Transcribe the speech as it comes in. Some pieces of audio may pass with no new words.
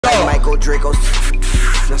Michael Draco's.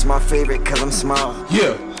 That's my favorite cause I'm small.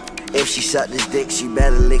 Yeah. If she suck this dick, she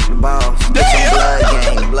better lick the balls. Damn. Blood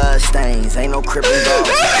gang, blood stains, ain't no crippin' balls.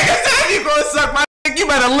 You gonna suck my dick, you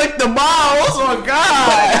better lick the balls. Oh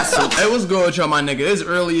God. Hey, what's good with y'all, my nigga? It's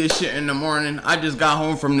early as shit in the morning. I just got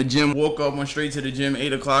home from the gym, woke up, went straight to the gym,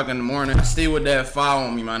 8 o'clock in the morning. I stay with that fire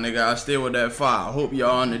on me, my nigga. I stay with that fire. I hope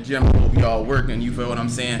y'all in the gym. I hope y'all working, you feel what I'm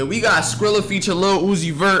saying? We got Skrilla feature Lil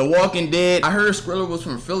Uzi Vert, The Walking Dead. I heard Skrilla was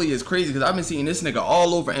from Philly. It's crazy because I've been seeing this nigga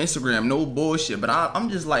all over Instagram. No bullshit. But I'm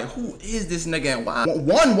just like, who is this nigga and why?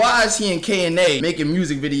 One, why is he in K&A making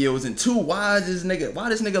music videos? And two, why this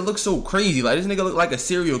nigga look so crazy? Like, this nigga look like a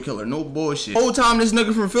serial killer. No bullshit. Whole time this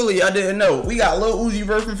nigga from Philly, I didn't know. We got Lil Uzi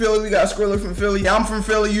Vert from Philly. We got Skrilla from Philly. I'm from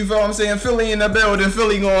Philly, you feel what I'm saying? Philly in the building.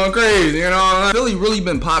 Philly going crazy, you know? Philly really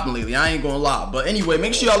been popping lately. I ain't gonna lie. But anyway,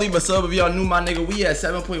 make sure y'all leave a sub if y'all new, my nigga. We at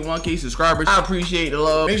 7.1K subscribers. I appreciate the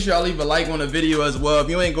love. Make sure y'all leave a like on the video as well. If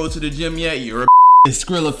you ain't go to the gym yet, you're a It's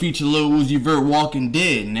Skrilla feature Lil Uzi Vert Walking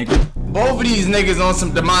Dead, nigga. Both of these niggas on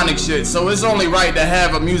some demonic shit, so it's only right to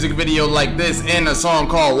have a music video like this and a song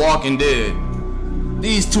called Walking Dead.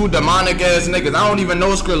 These two demonic ass niggas. I don't even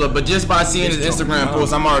know Skrilla, but just by seeing his Instagram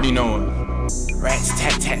post, I'm already knowing. Rats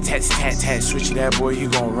tat tat tat tat tat. Switch that boy, you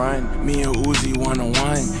gon' run. Me and Uzi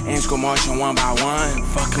 1-on-1. Ants go marching 1 by 1.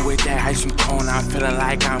 Fucking with that ice from cone, I'm feeling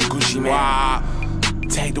like I'm Gucci, man. Wow.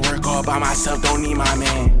 Take the work all by myself, don't need my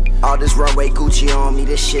man. All this runway Gucci on me,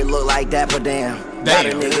 this shit look like that, but damn. Got a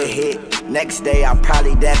nigga hit. Next day, I'll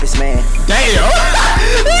probably dap his man. Damn.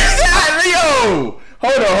 Yo.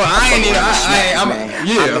 Hold on, I ain't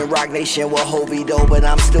even, I'm in Rock Nation with Hovey though, but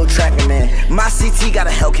I'm still tracking, man. My CT got a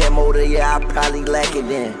Hellcat motor, yeah, I probably lack it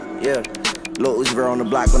then. Yeah. Lil Uzi Vert on the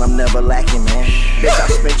block, but I'm never lacking, man. Bitch, I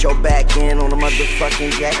spent your back end on a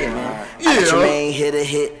motherfucking jacket, man. I got your main hit a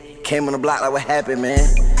hit, came on the block like what happened, man.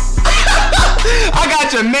 I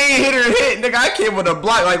got your main hitter hit, nigga. I came on the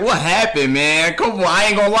block like what happened, man. Come on, I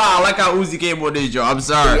ain't gonna lie. I like how Uzi came on this joint. I'm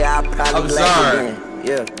sorry. Yeah, I probably lack it then.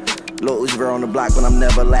 Yeah. Lil Uzi Vert on the block, but I'm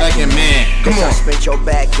never lacking, man. Come on. I spent your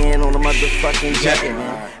back end on a motherfucking jacket,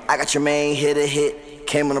 man. I got your main hit a hit,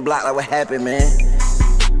 came on the block like what happened, man.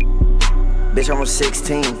 Bitch, I'm on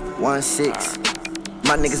 16, 1-6.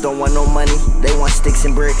 My niggas don't want no money, they want sticks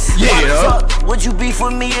and bricks. Yeah. Why the fuck would you be for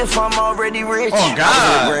me if I'm already rich? Oh God.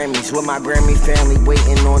 I was with Grammys, with my Grammy family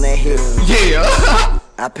waiting on that hit. Yeah.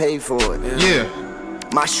 I paid for it. Yeah.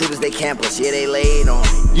 My shooters, they campus, yeah, they laid on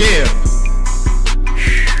it. Yeah.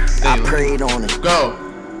 I prayed on it. Go.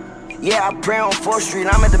 Yeah, I pray on 4th Street,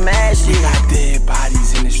 I'm at the mash. We got dead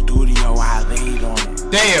bodies in the studio, I laid on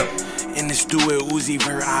it. Damn. In the studio, Uzi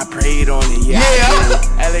Vert, I prayed on it. Yeah.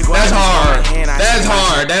 That's hard. That's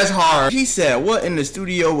hard. That's hard. He said, what in the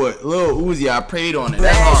studio with Lil Uzi? I prayed on it.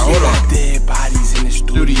 That's hard. Hold on. Dead bodies in the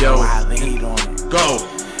studio, I laid on it.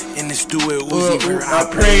 Go. In the studio, Uzi Vert, I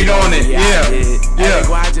prayed on it. Yeah.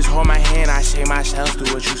 I just hold my hand, I shake myself,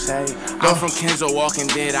 do what you say. I'm from Kenzo, Walking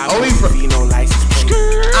Dead. I from no license plate.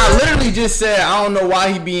 I literally just said I don't know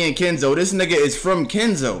why he be in Kenzo. This nigga is from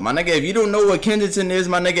Kenzo, my nigga. If you don't know what Kensington is,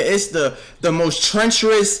 my nigga, it's the most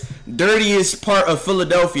treacherous, dirtiest part of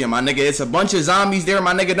Philadelphia, my nigga. It's a bunch of zombies there,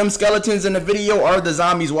 my nigga. Them skeletons in the video are the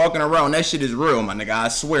zombies walking around. That shit is real, my nigga. I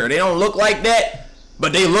swear they don't look like that,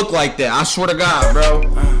 but they look like that. I swear to God,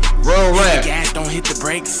 bro. Roll rap. Gas, don't hit the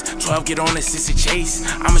brakes. 12, get on the sissy chase.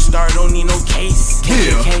 I'm a star, don't need no case.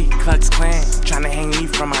 KKK, Klux Klan, tryna hang me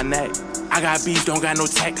from my neck. I got beef, don't got no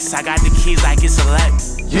text. I got the keys like it's a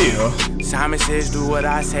Lex. Yeah. Simon says, do what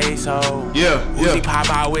I say so. Yeah. Uzi pop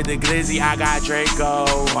out with the glizzy, I got Draco.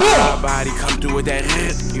 My body come through with that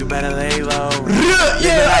you better lay low.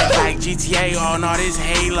 Yeah. Like GTA, on all this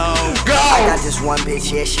Halo. Go. I got this one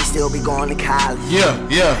bitch, yeah, she still be going to college.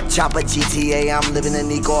 Yeah. Chopper GTA, I'm living in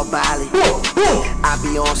Nico Bali. I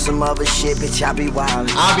be on some other shit, bitch, I be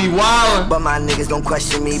wildin'. But my niggas don't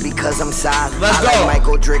question me because I'm solid. Let's go. Like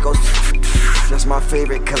Michael Draco's. That's my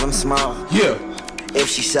favorite cause I'm small. Yeah. If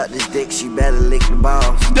she suck this dick, she better lick the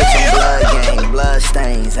balls. Damn. Blood gang, blood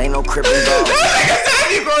stains, ain't no crippin' balls.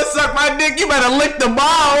 You gonna suck my dick, you better lick the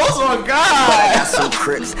balls. Oh God. But I got some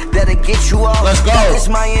crips that'll get you off. Let's go. This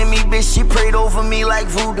Miami bitch, she prayed over me like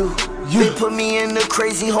voodoo. They put me in the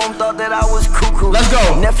crazy home, thought that I was cuckoo. Let's go.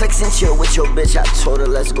 Netflix and chill with your bitch, I told her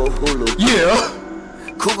let's go Hulu. Yeah.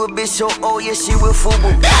 Cougar bitch so old, yeah, she with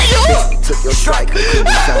FUBU. Bitch, took your strike, couldn't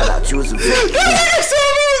found out you was a bitch.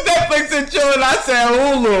 Netflix and chill, and I said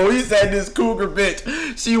Hulu. He said this cougar bitch,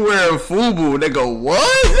 she wearing FUBU. They go, what?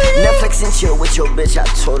 Netflix and chill with your bitch, I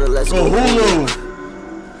told her let's go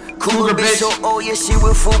Hulu. Cougar bitch so old, yeah, she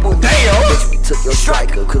with FUBU. Damn. Bitch, we took your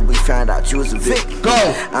striker, cause we found out you was a Vic. Go.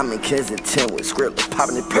 I'm in Kensington with Skrilla,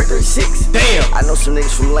 popping the perk 36. Damn. I know some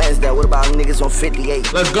niggas from Lansdale, what about niggas on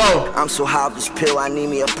 58? Let's go. I'm so high off this pill, I need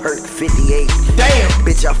me a perk 58. Damn.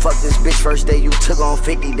 Bitch, I fucked this bitch first day, you took on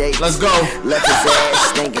 50 days. Let's go. Left his ass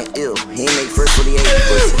stinking ill, he ain't make first 48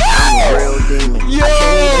 pussy. I'm a real demon. Yo. I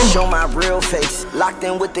can't even show my real face. Locked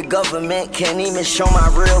in with the government, can't even show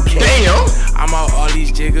my real case. Damn. I'm out all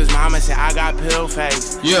these jiggers, mama said I got pill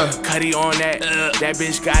face. Yeah. Cuddy on that, that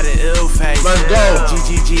bitch got an ill face. Let's go.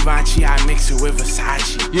 GGG Vanchi, I mix it with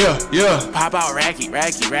Versace. Yeah, yeah. Pop out racky,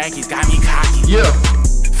 got me cocky. Yeah.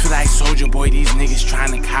 Feel like Soldier Boy, these niggas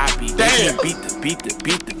tryna copy. Damn.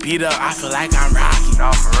 Beat up, I feel like I'm Rocky.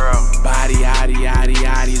 No, for real. Body,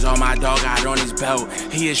 yaddies, all my dog got on his belt.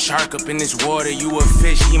 He a shark up in this water, you a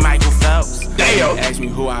fish, he Michael Phelps. Damn. Ask me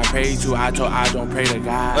who I pray to, I told I don't pray to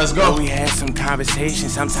God. Let's go. But we had some conversation,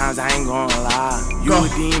 sometimes I ain't gonna lie. You Go. a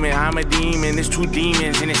demon, I'm a demon, there's two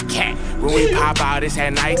demons in this cat. When we pop out, it's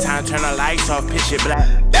at nighttime, turn the lights off, pitch it black.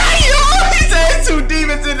 Damn. He said 2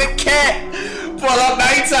 demons in the cat. Pull up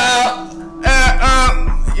nighttime.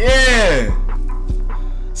 Yeah.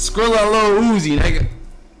 Skrilla, Lil Uzi, nigga.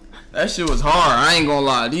 That shit was hard. I ain't gonna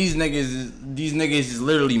lie. These niggas is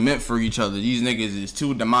literally meant for each other. These niggas is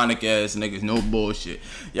 2 demonic ass niggas. No bullshit.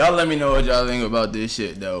 Y'all let me know what y'all think about this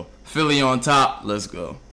shit though. Philly on top. Let's go.